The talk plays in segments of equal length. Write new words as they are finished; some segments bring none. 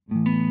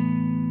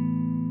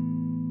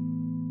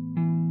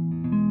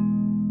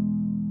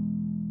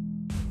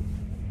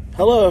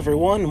Hello,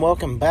 everyone.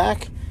 Welcome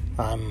back.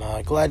 I'm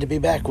glad to be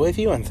back with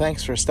you, and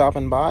thanks for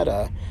stopping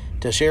by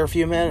to share a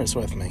few minutes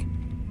with me.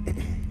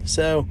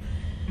 So,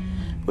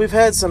 we've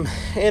had some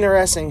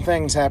interesting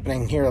things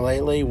happening here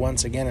lately.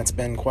 Once again, it's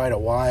been quite a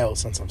while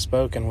since I've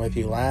spoken with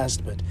you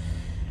last, but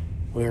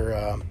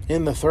we're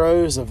in the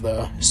throes of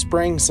the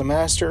spring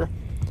semester,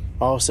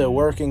 also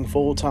working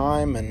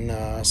full-time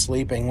and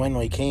sleeping when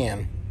we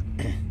can.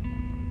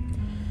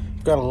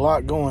 I've got a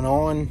lot going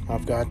on.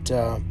 I've got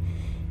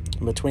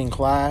between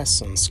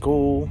class and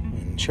school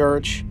and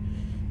church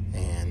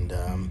and,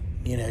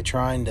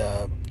 trying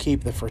to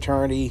keep the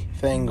fraternity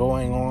thing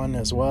going on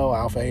as well,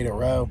 Alpha Eta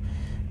Rho.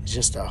 It's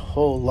just a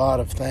whole lot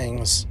of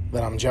things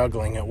that I'm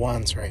juggling at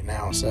once right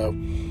now. So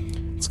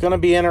it's going to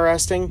be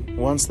interesting.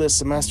 Once this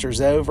semester's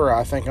over,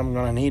 I think I'm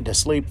going to need to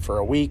sleep for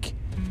a week.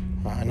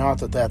 Not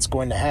that that's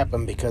going to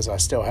happen because I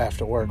still have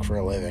to work for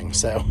a living.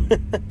 So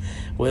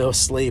we'll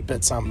sleep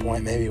at some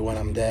point, maybe when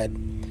I'm dead.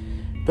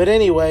 But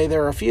anyway,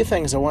 there are a few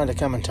things I wanted to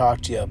come and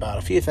talk to you about,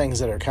 a few things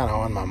that are kind of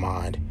on my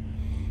mind.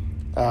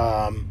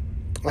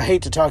 I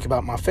hate to talk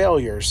about my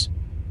failures.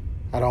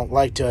 I don't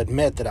like to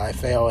admit that I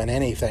fail in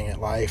anything in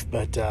life,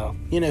 but,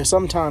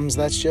 sometimes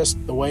that's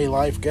just the way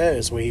life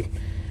goes.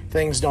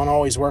 Things don't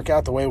always work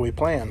out the way we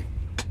plan.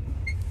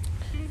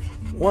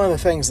 One of the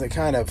things that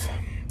kind of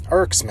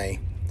irks me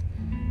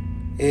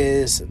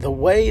is the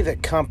way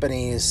that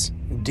companies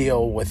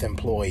deal with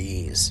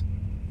employees.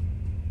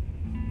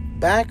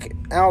 Back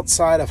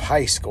outside of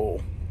high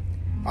school,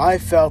 I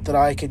felt that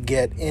I could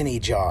get any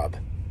job.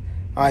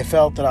 I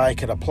felt that I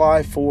could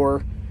apply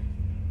for,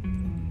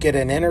 get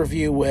an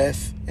interview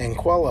with, and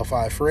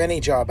qualify for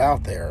any job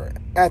out there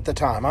at the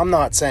time. I'm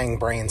not saying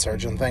brain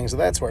surgeon, things of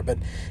that sort, but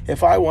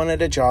if I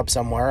wanted a job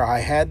somewhere, I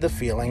had the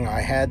feeling, I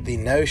had the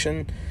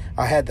notion,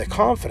 I had the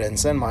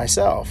confidence in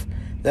myself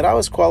that I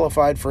was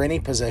qualified for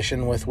any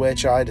position with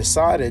which I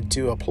decided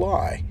to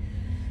apply,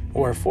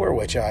 or for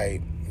which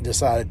I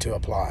decided to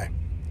apply.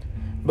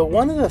 But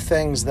one of the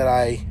things that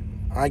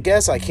I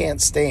guess I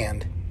can't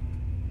stand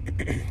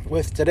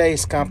with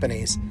today's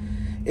companies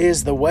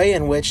is the way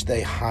in which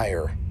they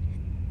hire.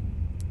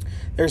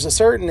 There's a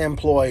certain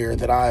employer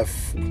that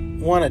I've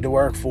wanted to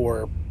work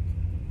for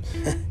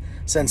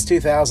since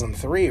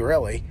 2003,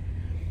 really.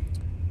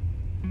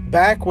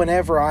 Back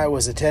whenever I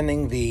was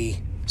attending the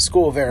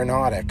School of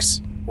Aeronautics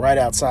right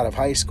outside of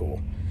high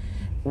school,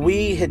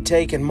 we had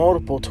taken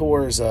multiple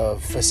tours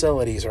of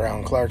facilities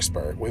around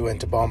Clarksburg. We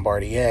went to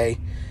Bombardier.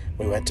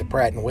 We went to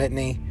Pratt &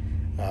 Whitney.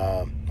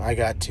 I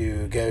got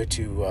to go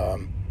to,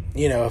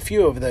 a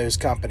few of those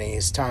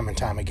companies time and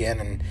time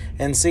again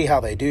and see how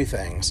they do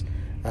things.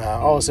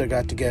 Also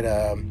got to get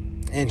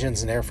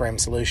Engines and Airframe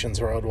Solutions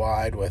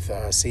Worldwide with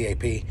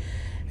CAP.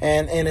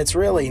 And it's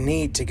really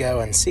neat to go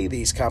and see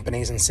these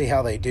companies and see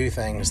how they do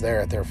things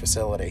there at their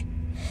facility.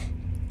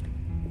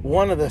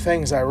 One of the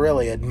things I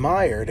really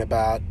admired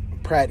about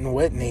Pratt &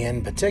 Whitney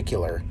in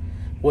particular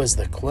was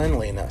the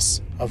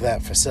cleanliness of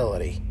that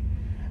facility.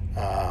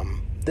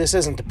 This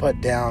isn't to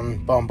put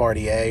down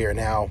Bombardier or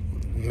now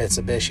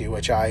Mitsubishi,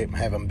 which I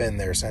haven't been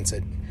there since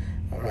it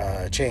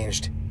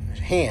changed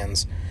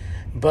hands,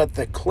 but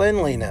the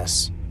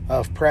cleanliness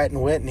of Pratt &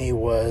 Whitney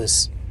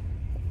was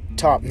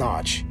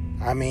top-notch.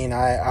 I mean,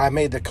 I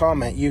made the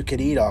comment, you could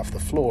eat off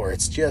the floor.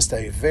 It's just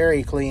a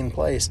very clean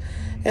place.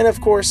 And of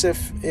course,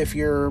 if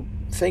you're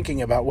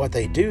thinking about what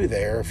they do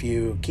there, if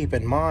you keep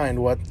in mind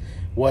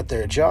what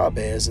their job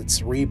is,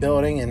 it's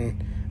rebuilding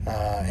and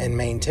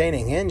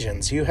maintaining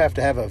engines. You have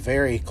to have a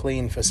very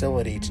clean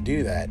facility to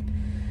do that.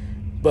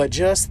 But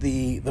just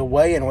the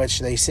way in which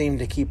they seem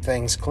to keep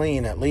things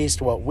clean, at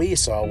least what we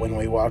saw when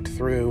we walked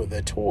through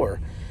the tour,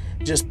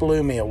 just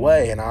blew me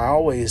away. And I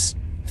always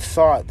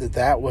thought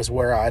that was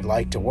where I'd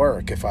like to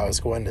work if I was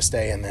going to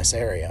stay in this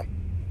area.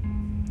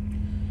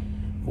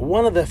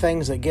 One of the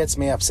things that gets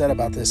me upset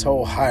about this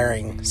whole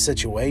hiring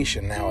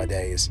situation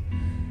nowadays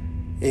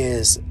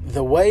is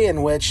the way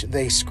in which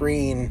they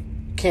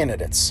screen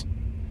candidates.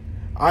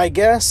 I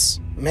guess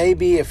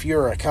maybe if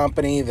you're a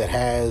company that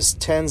has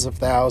tens of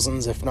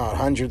thousands, if not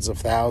hundreds of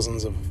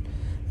thousands of,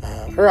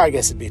 or I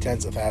guess it'd be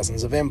tens of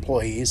thousands of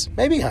employees,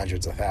 maybe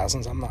hundreds of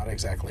thousands, I'm not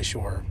exactly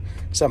sure,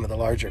 some of the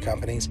larger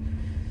companies.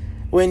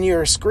 When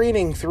you're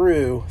screening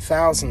through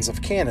thousands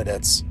of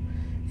candidates,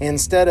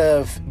 instead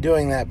of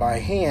doing that by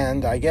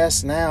hand, I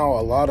guess now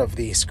a lot of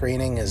the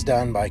screening is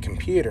done by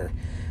computer.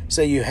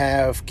 So you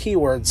have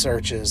keyword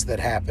searches that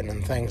happen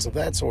and things of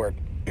that sort.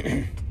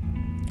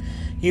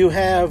 You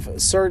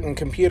have certain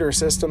computer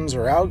systems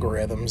or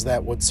algorithms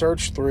that would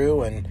search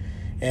through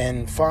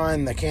and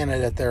find the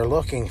candidate they're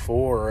looking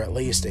for, or at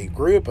least a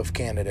group of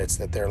candidates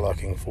that they're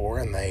looking for,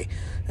 and they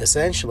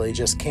essentially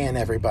just can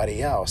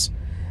everybody else.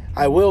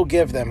 I will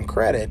give them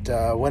credit.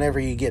 Whenever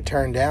you get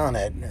turned down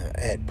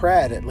at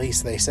Pratt, at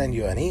least they send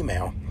you an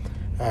email.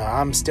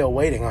 I'm still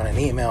waiting on an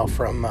email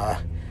from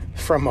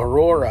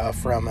Aurora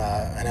from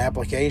an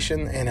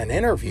application and an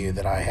interview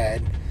that I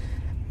had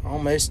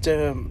almost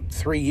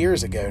 3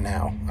 years ago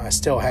now. I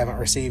still haven't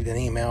received an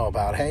email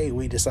about, hey,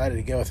 we decided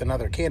to go with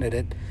another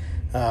candidate.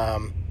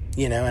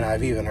 And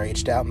I've even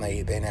reached out and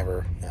they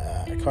never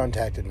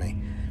contacted me.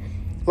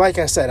 Like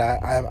I said,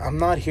 I'm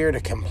not here to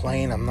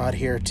complain. I'm not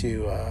here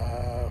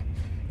to,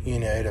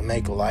 to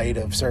make light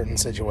of certain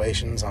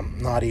situations.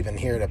 I'm not even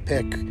here to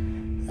pick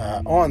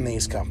on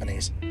these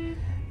companies.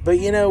 But,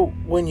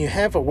 when you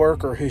have a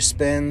worker who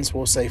spends,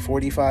 we'll say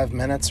 45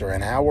 minutes or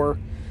an hour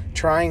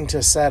trying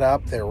to set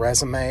up their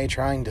resume,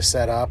 trying to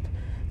set up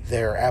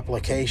their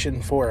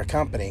application for a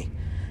company,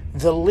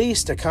 the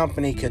least a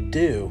company could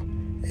do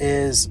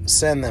is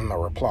send them a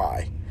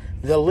reply.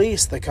 The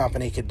least the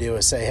company could do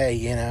is say,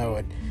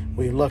 hey,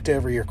 we looked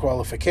over your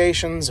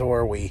qualifications,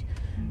 or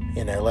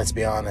let's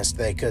be honest,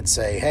 they could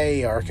say,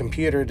 hey, our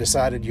computer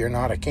decided you're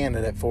not a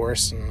candidate for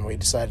us and we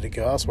decided to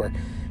go elsewhere.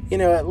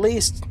 At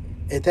least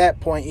at that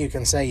point you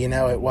can say,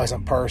 it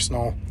wasn't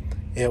personal.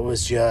 It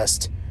was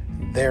just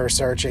they're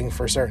searching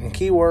for certain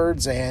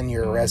keywords and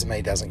your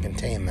resume doesn't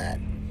contain that.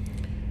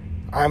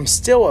 I'm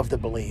still of the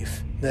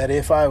belief that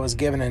if I was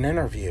given an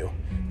interview,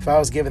 if I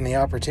was given the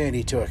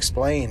opportunity to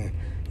explain,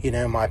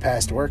 my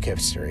past work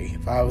history,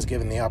 if I was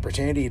given the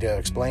opportunity to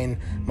explain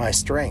my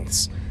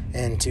strengths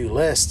and to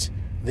list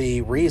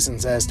the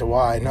reasons as to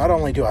why not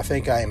only do I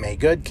think I am a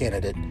good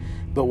candidate,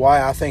 but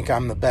why I think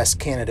I'm the best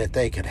candidate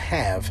they could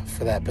have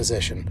for that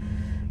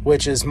position,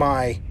 which is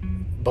my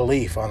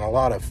belief on a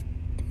lot of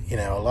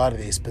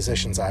these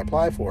positions I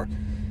apply for.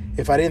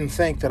 If I didn't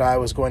think that I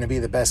was going to be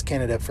the best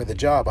candidate for the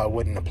job, I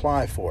wouldn't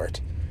apply for it.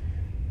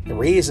 The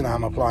reason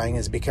I'm applying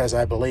is because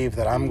I believe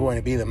that I'm going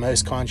to be the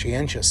most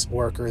conscientious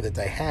worker that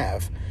they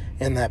have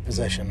in that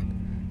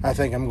position. I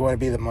think I'm going to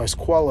be the most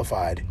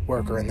qualified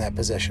worker in that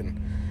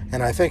position.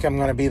 And I think I'm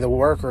going to be the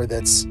worker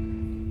that's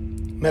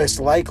most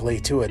likely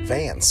to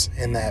advance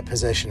in that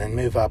position and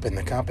move up in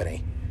the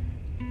company.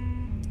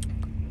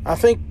 I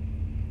think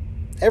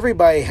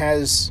everybody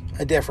has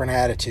a different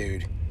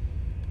attitude.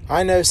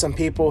 I know some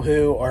people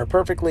who are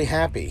perfectly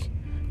happy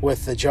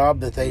with the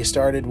job that they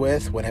started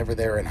with whenever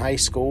they're in high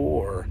school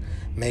or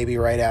maybe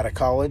right out of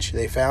college.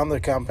 They found the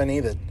company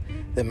that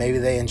maybe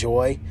they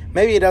enjoy.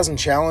 Maybe it doesn't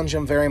challenge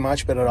them very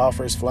much, but it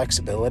offers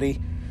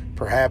flexibility.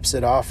 Perhaps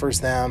it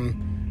offers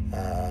them,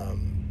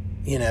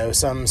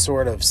 some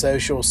sort of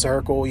social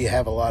circle. You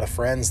have a lot of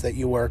friends that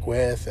you work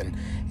with,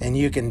 and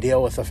you can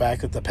deal with the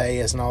fact that the pay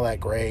isn't all that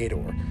great,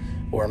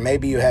 or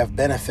maybe you have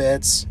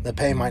benefits. The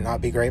pay might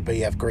not be great, but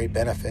you have great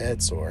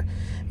benefits. Or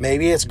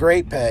maybe it's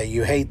great pay.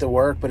 You hate the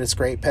work, but it's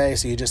great pay,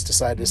 so you just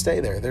decide to stay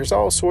there. There's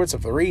all sorts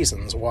of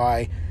reasons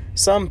why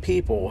some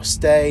people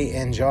stay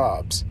in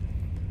jobs.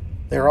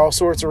 There are all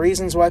sorts of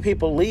reasons why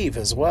people leave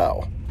as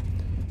well.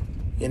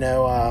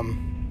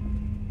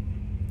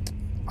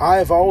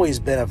 I've always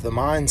been of the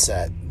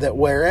mindset that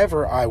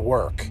wherever I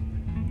work,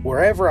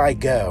 wherever I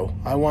go,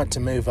 I want to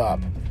move up.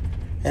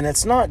 And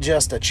it's not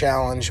just a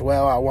challenge,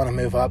 I want to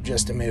move up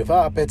just to move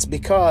up. It's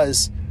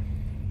because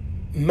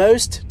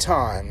most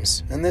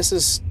times, and this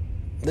is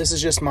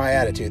just my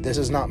attitude. This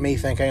is not me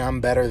thinking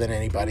I'm better than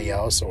anybody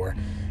else or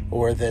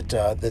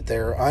that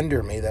they're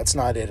under me. That's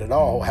not it at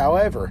all.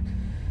 However,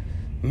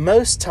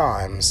 most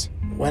times,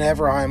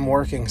 whenever I'm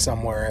working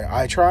somewhere,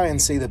 I try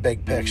and see the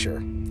big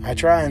picture. I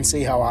try and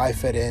see how I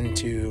fit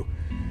into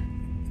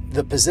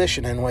the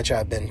position in which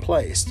I've been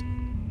placed.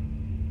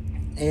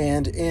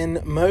 And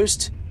in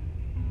most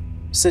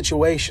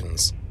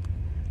situations,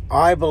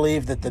 I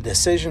believe that the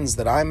decisions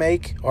that I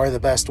make are the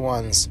best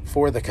ones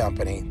for the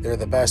company. They're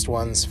the best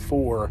ones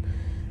for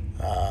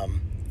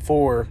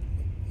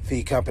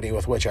the company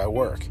with which I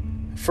work.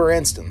 For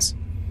instance,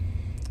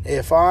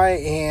 if I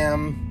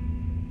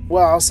am,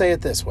 I'll say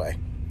it this way.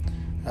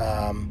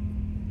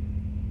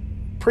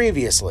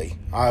 Previously,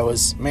 I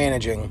was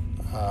managing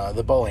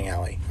the bowling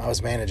alley. I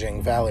was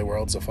managing Valley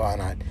Worlds of Fun.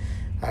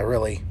 I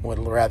really would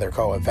rather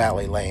call it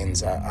Valley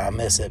Lanes. I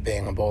miss it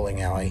being a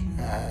bowling alley.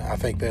 I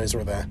think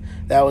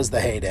that was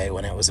the heyday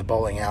when it was a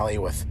bowling alley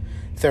with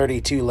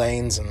 32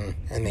 lanes and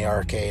the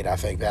arcade. I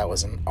think that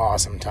was an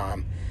awesome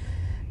time.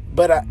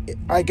 But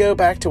I go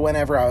back to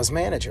whenever I was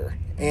manager,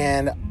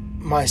 and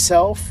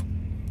myself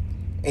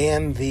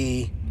and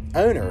the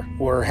owner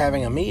were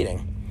having a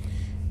meeting.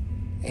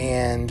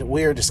 And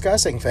we were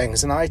discussing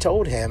things, and I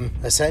told him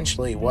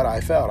essentially what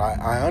I felt.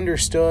 I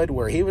understood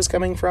where he was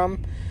coming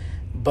from,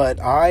 but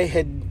I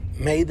had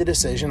made the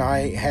decision,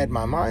 I had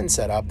my mind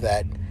set up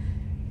that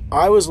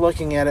I was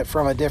looking at it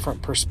from a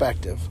different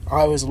perspective.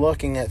 I was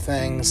looking at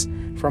things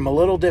from a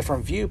little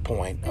different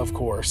viewpoint, of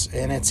course,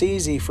 and it's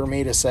easy for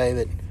me to say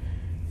that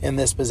in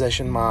this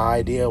position my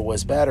idea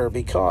was better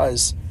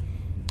because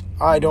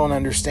I don't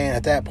understand.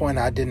 At that point,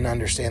 I didn't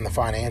understand the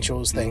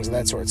financials, things of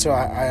that sort. So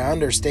I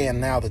understand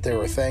now that there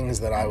were things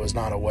that I was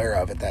not aware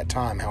of at that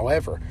time.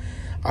 However,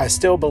 I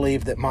still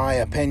believe that my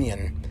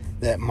opinion,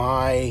 that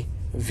my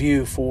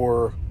view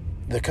for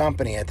the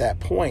company at that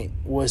point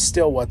was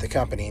still what the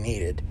company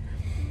needed.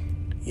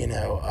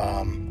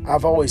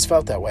 I've always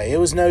felt that way. It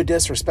was no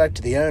disrespect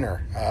to the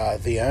owner.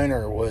 The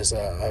owner was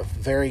a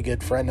very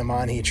good friend of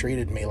mine. He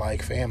treated me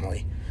like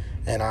family.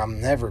 And I'm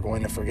never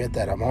going to forget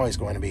that. I'm always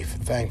going to be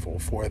thankful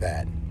for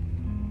that.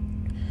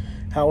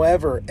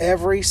 However,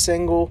 every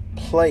single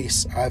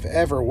place I've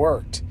ever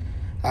worked,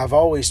 I've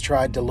always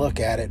tried to look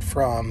at it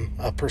from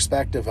a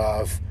perspective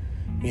of,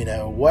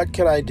 what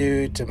could I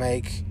do to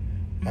make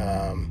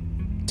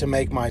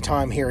my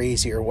time here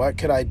easier? What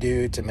could I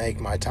do to make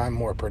my time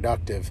more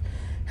productive?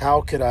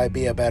 How could I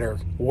be a better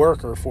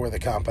worker for the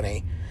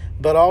company?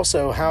 But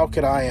also, how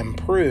could I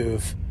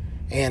improve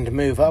and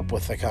move up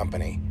with the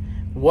company?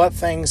 What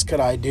things could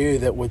I do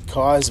that would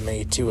cause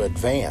me to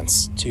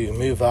advance, to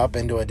move up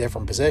into a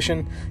different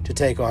position, to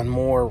take on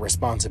more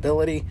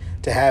responsibility,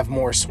 to have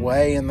more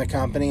sway in the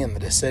company and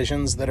the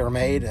decisions that are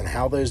made and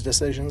how those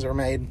decisions are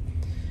made?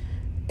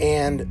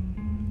 And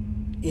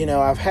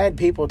I've had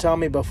people tell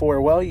me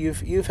before, well,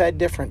 you've had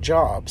different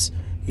jobs.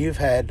 You've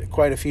had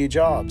quite a few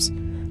jobs.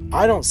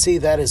 I don't see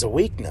that as a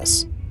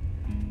weakness.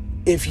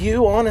 If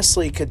you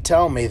honestly could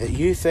tell me that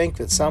you think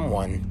that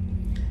someone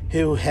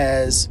who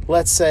has,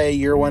 let's say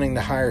you're wanting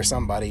to hire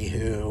somebody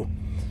who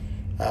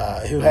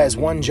has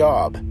one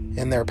job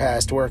in their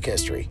past work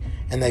history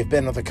and they've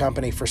been with the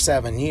company for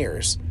 7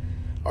 years,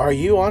 are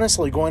you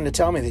honestly going to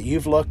tell me that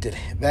you've looked at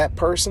that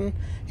person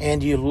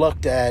and you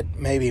looked at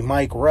maybe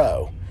Mike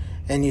Rowe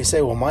and you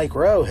say, well, Mike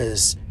Rowe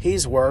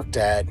he's worked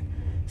at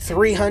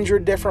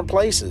 300 different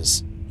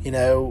places,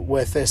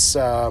 with this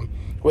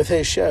with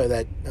his show,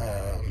 that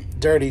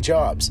Dirty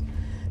Jobs.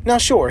 Now,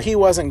 sure, he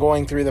wasn't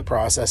going through the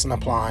process and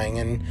applying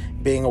and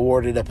being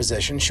awarded a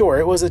position. Sure,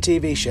 it was a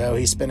TV show.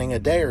 He's spending a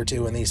day or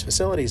two in these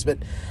facilities. But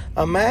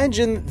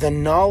imagine the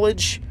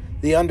knowledge,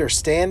 the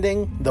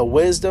understanding, the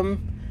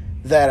wisdom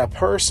that a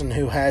person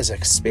who has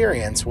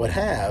experience would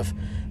have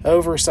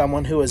over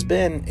someone who has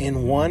been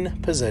in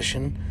one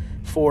position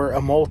for a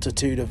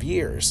multitude of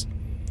years.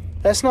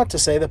 That's not to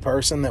say the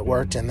person that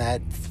worked in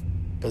that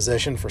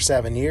position for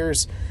 7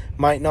 years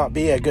might not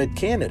be a good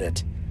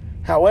candidate.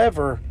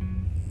 However,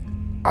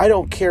 I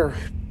don't care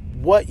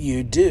what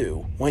you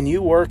do. When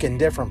you work in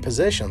different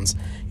positions,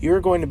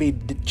 you're going to be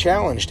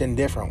challenged in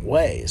different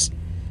ways.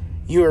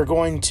 You are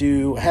going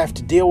to have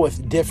to deal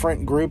with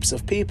different groups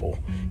of people.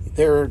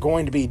 There are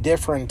going to be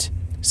different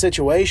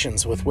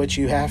situations with which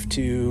you have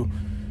to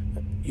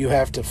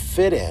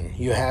fit in.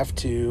 You have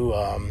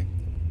to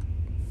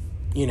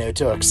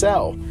to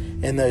excel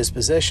in those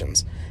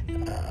positions.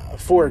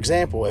 For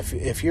example,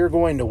 if you're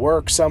going to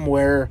work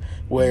somewhere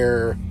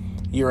where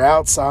you're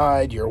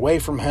outside, you're away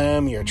from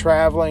home, you're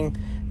traveling,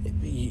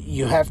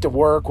 you have to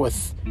work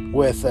with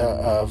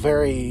a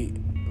very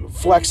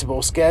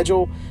flexible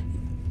schedule.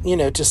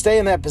 To stay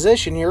in that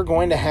position, you're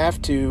going to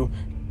have to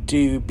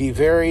be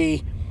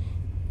very,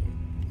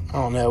 I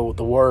don't know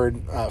the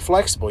word,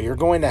 flexible. You're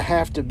going to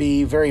have to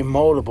be very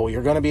moldable.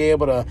 You're going to be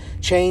able to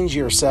change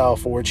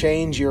yourself or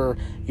change your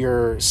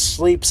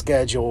sleep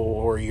schedule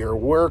or your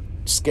work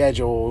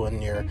schedule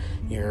and your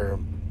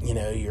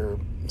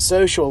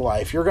social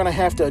life. You're going to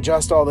have to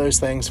adjust all those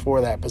things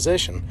for that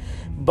position.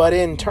 But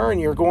in turn,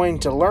 you're going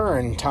to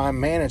learn time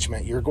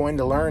management. You're going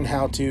to learn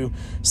how to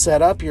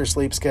set up your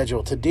sleep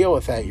schedule to deal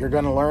with that. You're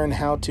going to learn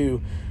how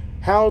to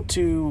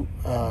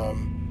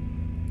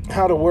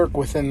work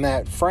within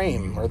that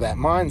frame or that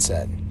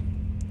mindset.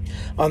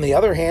 On the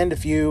other hand,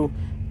 if you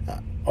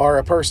are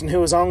a person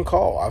who is on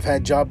call, I've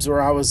had jobs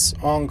where I was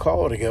on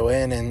call to go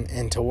in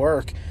and to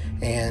work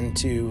and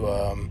to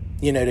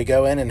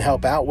go in and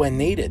help out when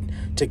needed,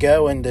 to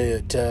go and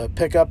to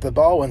pick up the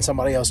ball when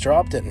somebody else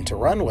dropped it and to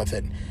run with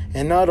it.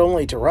 And not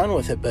only to run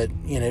with it, but,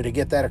 to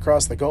get that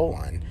across the goal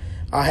line.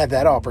 I had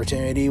that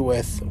opportunity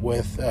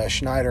with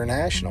Schneider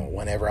National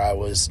whenever I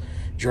was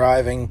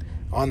driving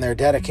on their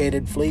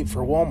dedicated fleet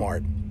for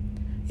Walmart.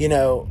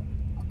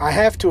 I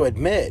have to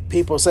admit,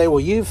 people say, well,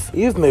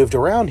 you've moved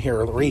around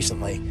here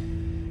recently.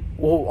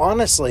 Well,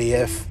 honestly,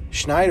 if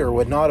Schneider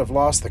would not have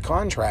lost the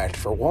contract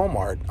for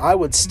Walmart, I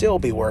would still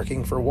be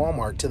working for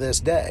Walmart to this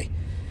day.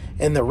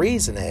 And the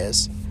reason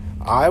is,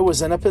 I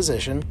was in a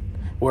position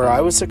where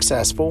I was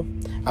successful.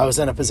 I was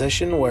in a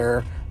position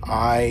where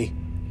I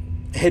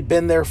had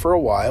been there for a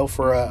while,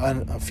 for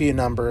a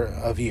number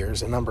of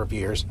years.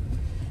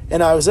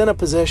 And I was in a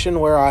position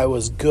where I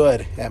was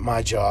good at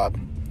my job.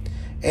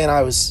 And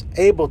I was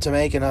able to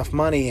make enough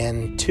money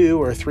in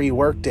 2 or 3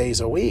 work days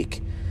a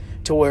week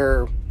to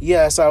where,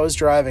 yes, I was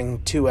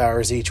driving 2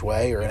 hours each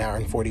way or 1 hour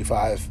and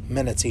 45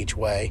 minutes each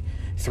way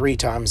 3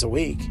 times a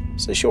week.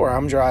 So sure,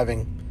 I'm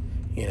driving,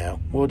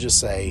 we'll just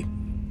say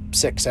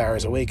 6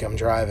 hours a week I'm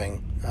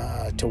driving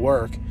to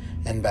work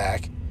and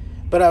back.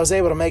 But I was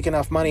able to make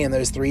enough money in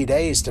those 3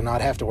 days to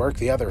not have to work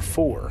the other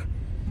 4.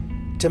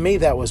 To me,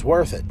 that was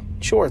worth it.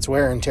 Sure, it's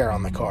wear and tear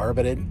on the car,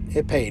 but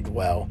it paid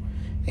well,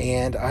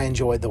 and I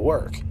enjoyed the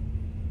work.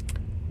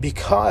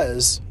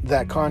 Because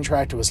that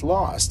contract was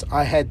lost,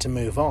 I had to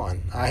move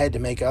on. I had to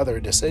make other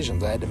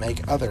decisions. I had to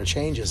make other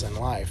changes in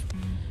life.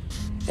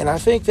 And I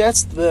think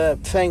that's the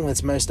thing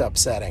that's most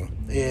upsetting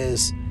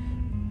is,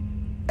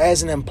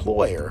 as an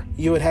employer,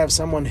 you would have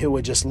someone who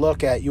would just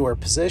look at your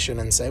position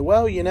and say,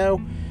 well,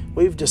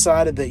 we've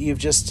decided that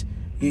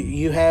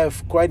you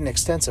have quite an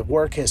extensive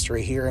work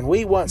history here, and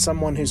we want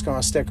someone who's going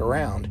to stick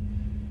around.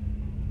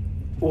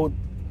 Well,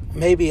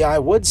 maybe I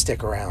would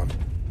stick around.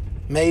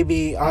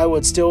 Maybe I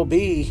would still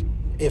be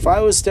if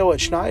I was still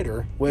at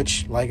Schneider,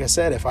 which, like I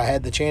said, if I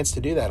had the chance to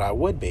do that, I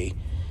would be,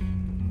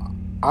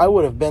 I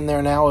would have been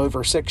there now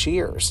over 6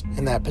 years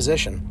in that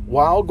position,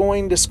 while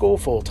going to school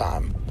full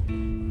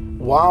time,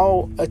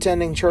 while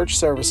attending church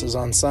services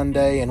on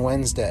Sunday and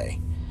Wednesday,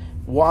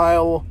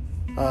 while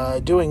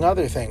doing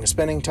other things,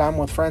 spending time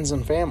with friends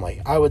and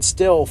family. I would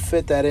still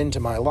fit that into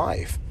my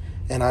life,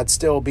 and I'd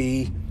still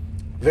be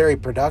very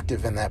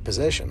productive in that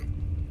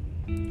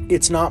position.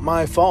 It's not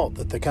my fault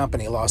that the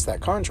company lost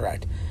that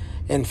contract.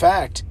 In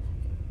fact,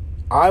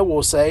 I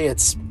will say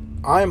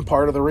I'm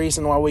part of the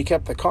reason why we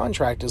kept the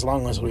contract as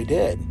long as we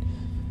did.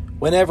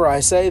 Whenever I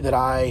say that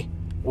I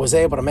was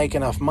able to make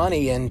enough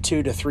money in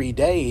 2 to 3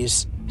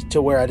 days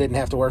to where I didn't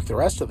have to work the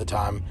rest of the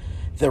time,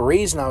 the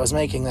reason I was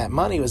making that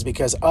money was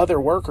because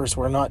other workers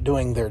were not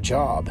doing their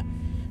job.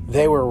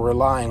 They were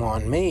relying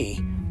on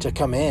me to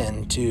come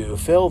in to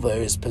fill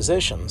those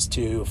positions,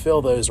 to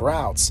fill those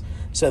routes,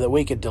 so that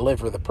we could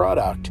deliver the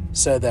product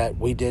so that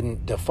we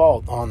didn't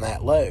default on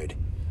that load.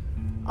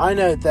 I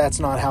know that's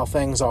not how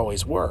things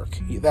always work.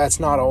 That's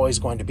not always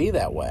going to be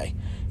that way.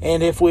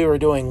 And if we were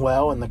doing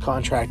well and the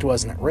contract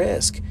wasn't at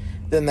risk,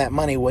 then that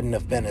money wouldn't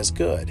have been as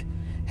good.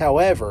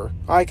 However,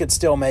 I could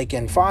still make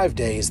in 5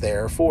 days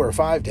there, 4 or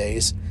 5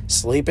 days,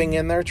 sleeping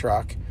in their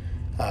truck,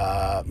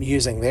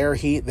 using their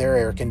heat, their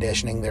air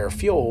conditioning, their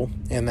fuel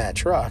in that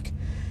truck,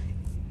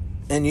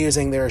 and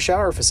using their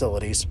shower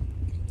facilities.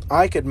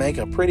 I could make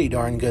a pretty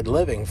darn good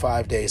living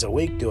 5 days a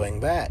week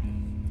doing that.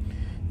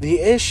 The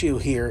issue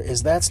here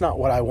is that's not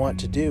what I want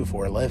to do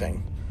for a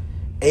living.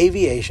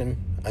 Aviation,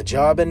 a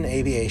job in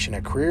aviation,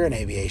 a career in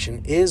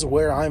aviation, is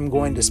where I'm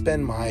going to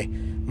spend my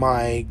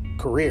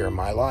career,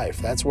 my life.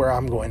 That's where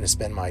I'm going to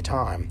spend my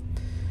time.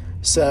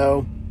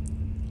 So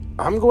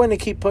I'm going to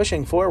keep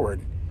pushing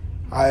forward.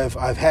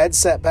 I've had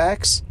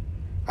setbacks.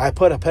 I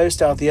put a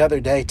post out the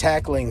other day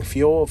tackling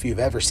fuel. If you've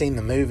ever seen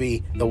the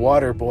movie The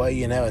Water Boy,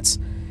 you know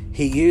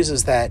he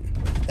uses that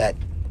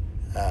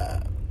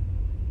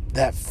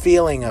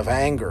feeling of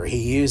anger. He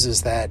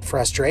uses that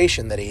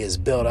frustration that he has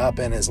built up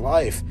in his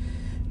life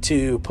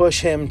to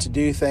push him to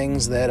do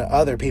things that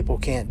other people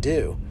can't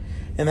do.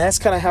 And that's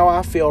kind of how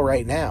I feel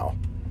right now.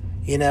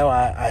 You know,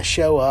 I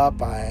show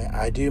up,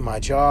 I do my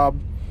job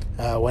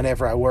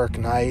whenever I work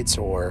nights,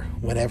 or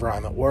whenever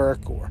I'm at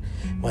work, or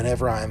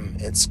whenever I'm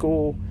at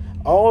school.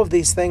 All of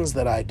these things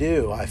that I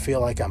do, I feel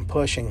like I'm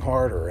pushing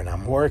harder and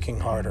I'm working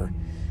harder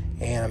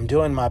and I'm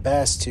doing my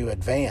best to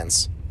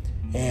advance.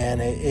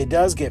 And it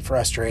does get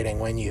frustrating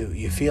when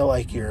you feel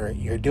like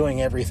you're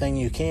doing everything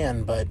you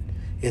can, but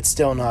it's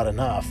still not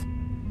enough.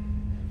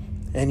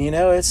 And you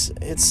know, it's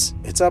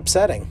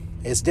upsetting.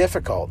 It's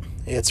difficult.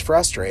 It's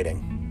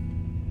frustrating.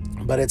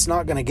 But it's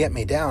not going to get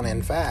me down.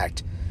 In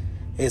fact,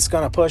 it's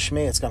going to push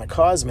me. It's going to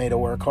cause me to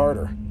work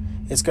harder.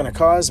 It's going to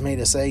cause me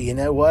to say, you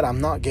know what,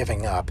 I'm not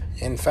giving up.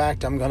 In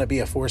fact, I'm going to be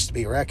a force to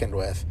be reckoned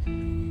with.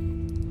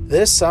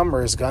 This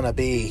summer is going to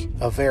be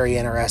a very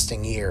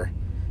interesting year.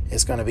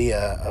 It's going to be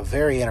a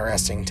very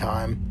interesting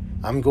time.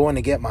 I'm going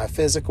to get my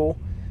physical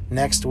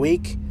next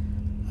week.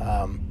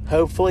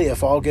 Hopefully,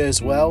 if all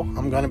goes well,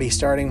 I'm going to be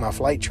starting my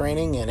flight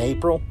training in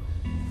April.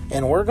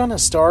 And we're going to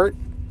start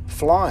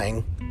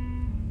flying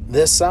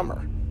this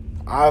summer.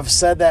 I've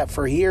said that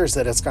for years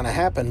that it's going to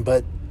happen,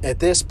 but at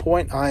this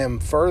point, I am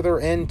further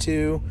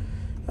into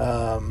it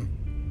than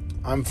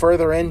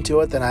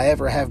I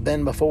ever have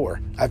been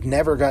before. I've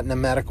never gotten a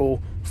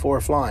medical for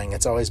flying.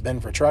 It's always been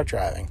for truck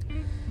driving.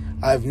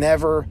 I've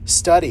never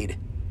studied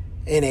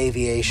in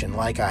aviation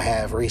like I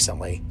have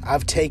recently.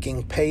 I've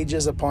taken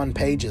pages upon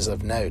pages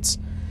of notes,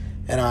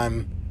 and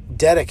I'm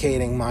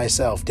dedicating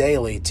myself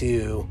daily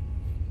to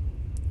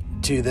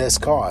this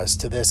cause,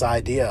 to this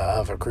idea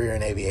of a career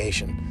in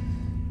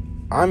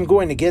aviation. I'm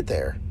going to get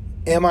there.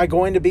 Am I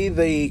going to be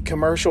the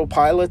commercial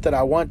pilot that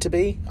I want to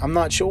be? I'm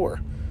not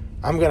sure.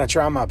 I'm going to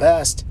try my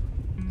best.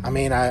 I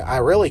mean, I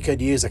really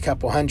could use a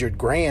couple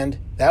 $100,000.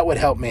 That would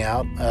help me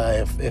out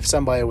if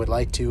somebody would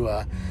like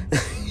to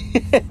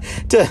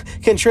to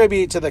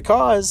contribute to the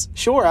cause.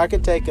 Sure, I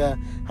could take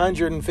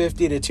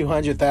 $150,000 to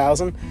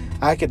 $200,000.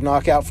 I could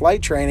knock out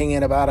flight training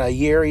in about a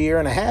year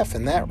and a half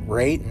in that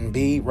rate and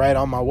be right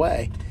on my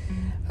way.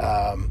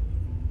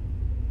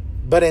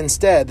 But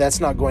instead, that's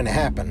not going to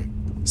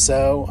happen.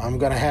 So I'm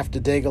going to have to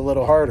dig a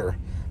little harder.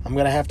 I'm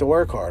going to have to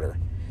work harder.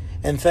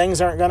 And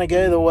things aren't going to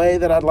go the way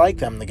that I'd like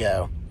them to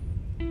go.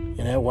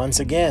 You know, once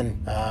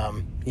again,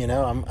 I'm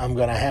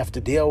going to have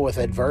to deal with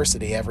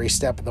adversity every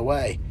step of the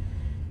way.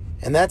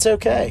 And that's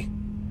okay.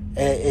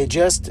 It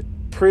just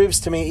proves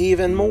to me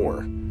even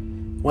more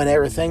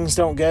whenever things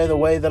don't go the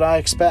way that I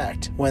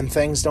expect, when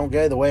things don't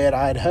go the way that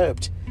I'd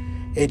hoped.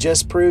 It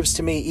just proves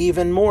to me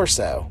even more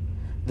so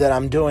that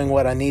I'm doing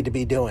what I need to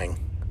be doing,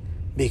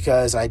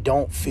 because I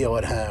don't feel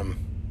at home.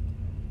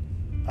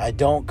 I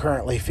don't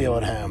currently feel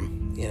at home,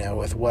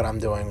 with what I'm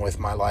doing with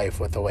my life,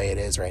 with the way it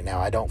is right now.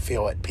 I don't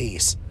feel at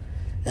peace.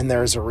 And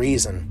there's a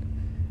reason.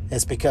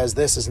 It's because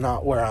this is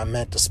not where I'm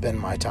meant to spend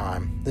my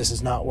time. This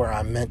is not where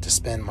I'm meant to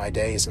spend my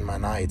days and my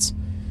nights.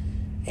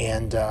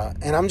 And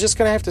I'm just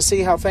going to have to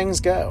see how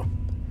things go.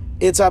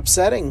 it's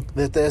upsetting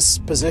that this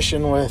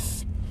position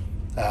with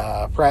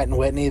Pratt &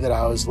 Whitney that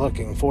I was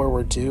looking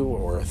forward to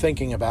or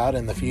thinking about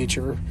in the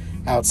future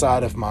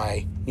outside of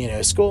my,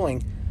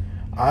 schooling,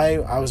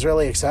 I was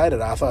really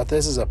excited. I thought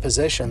this is a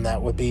position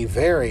that would be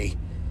very,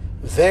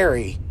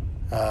 very,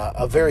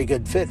 a very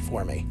good fit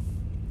for me.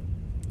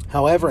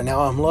 However,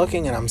 now I'm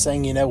looking and I'm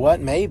saying, you know what,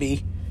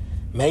 maybe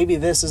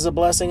this is a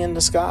blessing in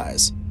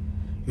disguise.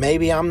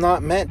 Maybe I'm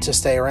not meant to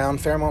stay around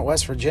Fairmont,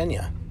 West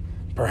Virginia.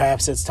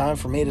 Perhaps it's time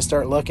for me to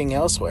start looking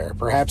elsewhere.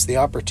 Perhaps the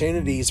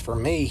opportunities for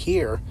me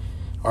here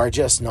are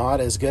just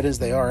not as good as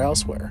they are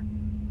elsewhere.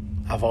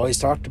 I've always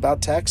talked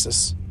about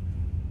Texas.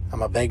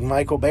 I'm a big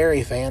Michael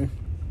Berry fan.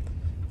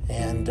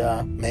 And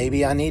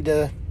maybe I need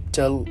to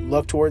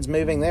look towards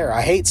moving there.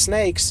 I hate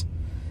snakes.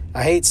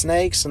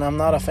 And I'm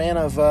not a fan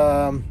of,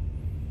 of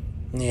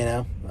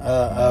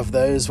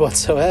those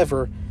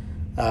whatsoever.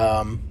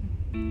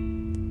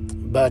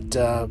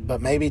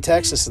 But maybe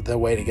Texas is the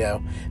way to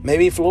go.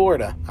 Maybe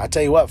Florida. I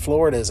tell you what,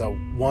 Florida is a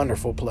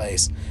wonderful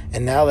place.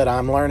 And now that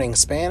I'm learning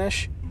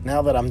Spanish,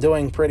 now that I'm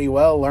doing pretty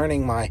well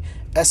learning my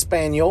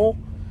Espanol,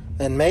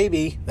 then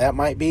maybe that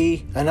might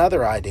be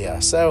another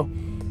idea. So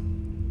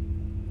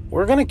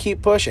we're going to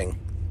keep pushing.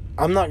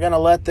 I'm not going to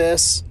let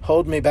this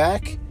hold me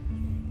back.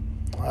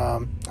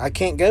 I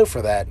can't go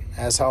for that,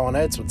 as Hall &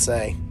 Oates would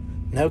say.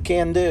 No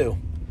can do.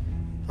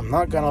 I'm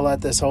not going to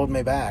let this hold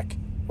me back.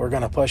 We're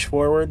going to push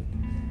forward.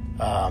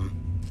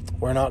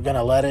 We're not going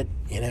to let it,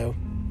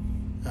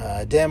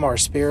 dim our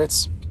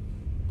spirits.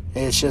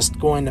 It's just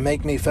going to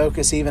make me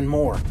focus even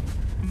more.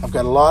 I've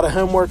got a lot of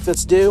homework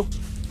that's due,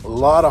 a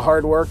lot of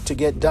hard work to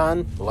get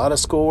done, a lot of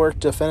schoolwork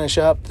to finish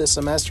up this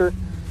semester.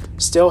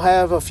 Still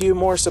have a few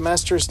more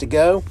semesters to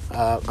go.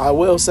 I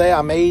will say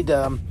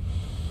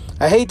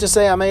I hate to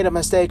say I made a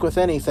mistake with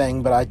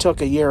anything, but I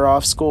took a year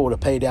off school to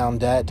pay down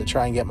debt to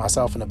try and get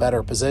myself in a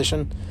better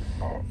position.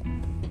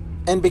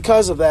 And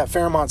because of that,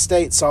 Fairmont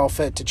State saw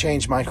fit to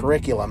change my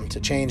curriculum,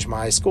 to change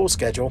my school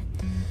schedule.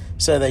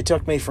 So they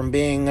took me from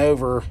being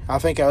over, I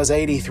think I was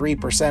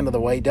 83% of the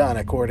way done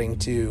according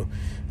to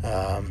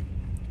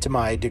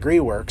my degree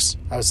works.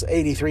 I was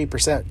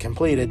 83%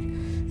 completed.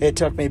 It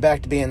took me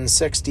back to being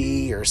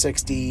 60 or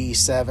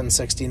 67,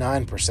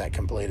 69%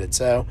 completed.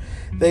 So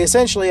they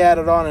essentially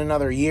added on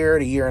another year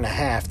to year and a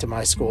half to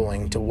my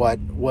schooling to what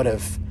would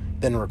have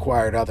been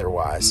required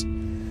otherwise.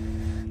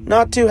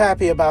 Not too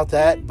happy about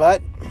that,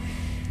 but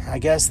I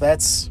guess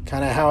that's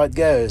kind of how it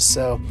goes.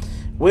 So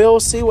we'll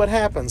see what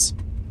happens.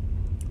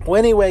 Well,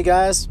 anyway,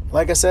 guys,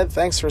 like I said,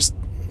 thanks for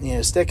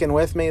sticking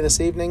with me this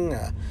evening,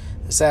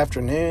 this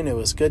afternoon. It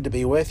was good to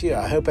be with you.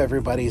 I hope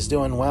everybody's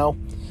doing well.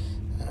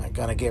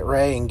 Gonna get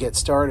ready and get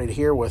started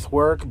here with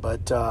work,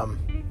 but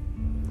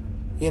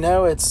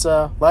it's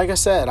like I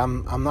said,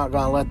 I'm not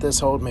gonna let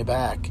this hold me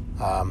back.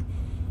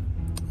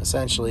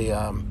 Essentially,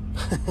 I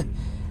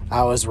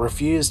was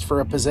refused for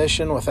a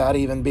position without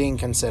even being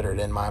considered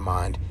in my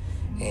mind,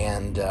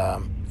 and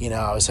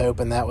I was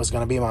hoping that was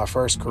going to be my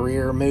first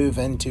career move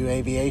into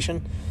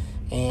aviation,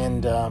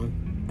 and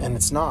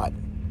it's not.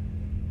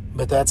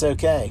 But that's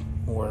okay.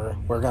 We're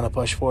going to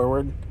push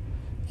forward,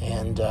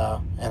 and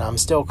I'm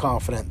still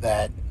confident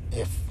that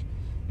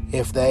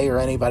if they or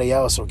anybody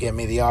else will give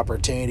me the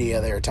opportunity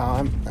of their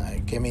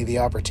time, give me the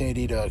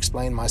opportunity to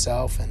explain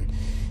myself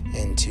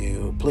and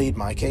to plead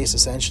my case,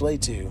 essentially,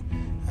 to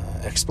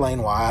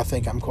explain why I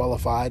think I'm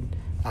qualified,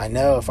 I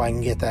know if I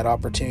can get that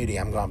opportunity,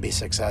 I'm going to be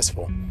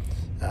successful.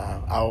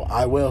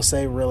 I will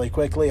say really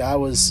quickly, I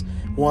was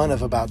one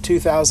of about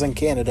 2,000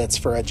 candidates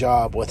for a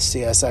job with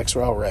CSX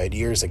Railroad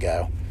years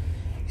ago.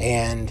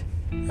 And,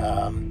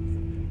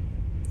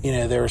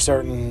 there were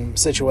certain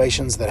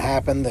situations that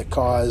happened that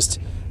caused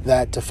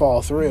that to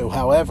fall through.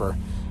 However,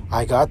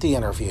 I got the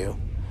interview,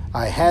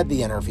 I had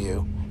the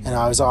interview, and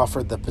I was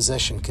offered the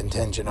position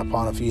contingent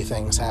upon a few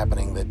things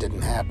happening that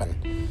didn't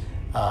happen.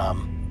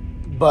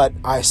 But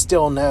I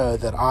still know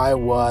that I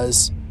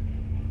was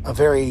a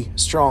very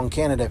strong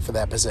candidate for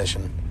that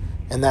position,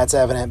 and that's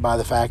evident by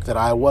the fact that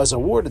I was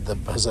awarded the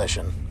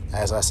position,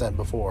 as I said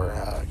before,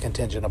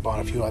 contingent upon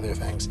a few other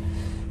things.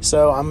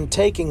 So I'm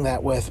taking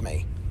that with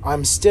me.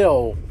 I'm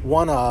still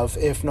one of,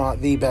 if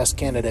not the best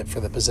candidate for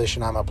the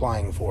position I'm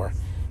applying for.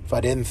 If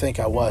I didn't think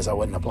I was, I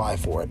wouldn't apply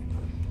for it.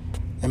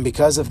 And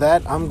because of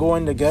that, I'm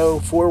going to go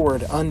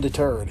forward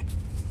undeterred.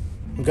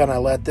 I'm going to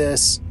let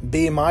this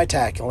be my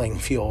tackling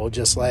fuel,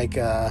 just like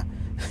on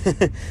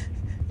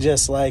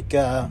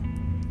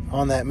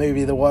that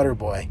movie, The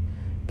Waterboy,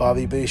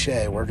 Bobby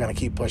Boucher. We're going to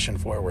keep pushing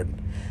forward.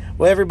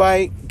 Well,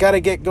 everybody, got to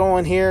get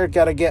going here,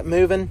 got to get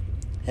moving.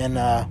 And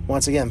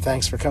once again,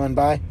 thanks for coming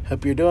by.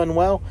 Hope you're doing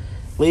well.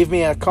 Leave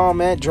me a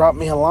comment, drop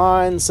me a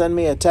line, send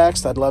me a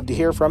text. I'd love to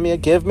hear from you.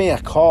 Give me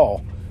a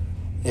call.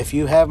 If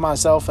you have my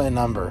cell phone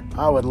number,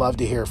 I would love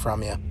to hear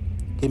from you.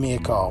 Give me a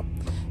call.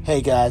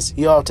 Hey, guys,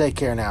 you all take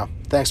care now.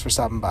 Thanks for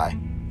stopping by.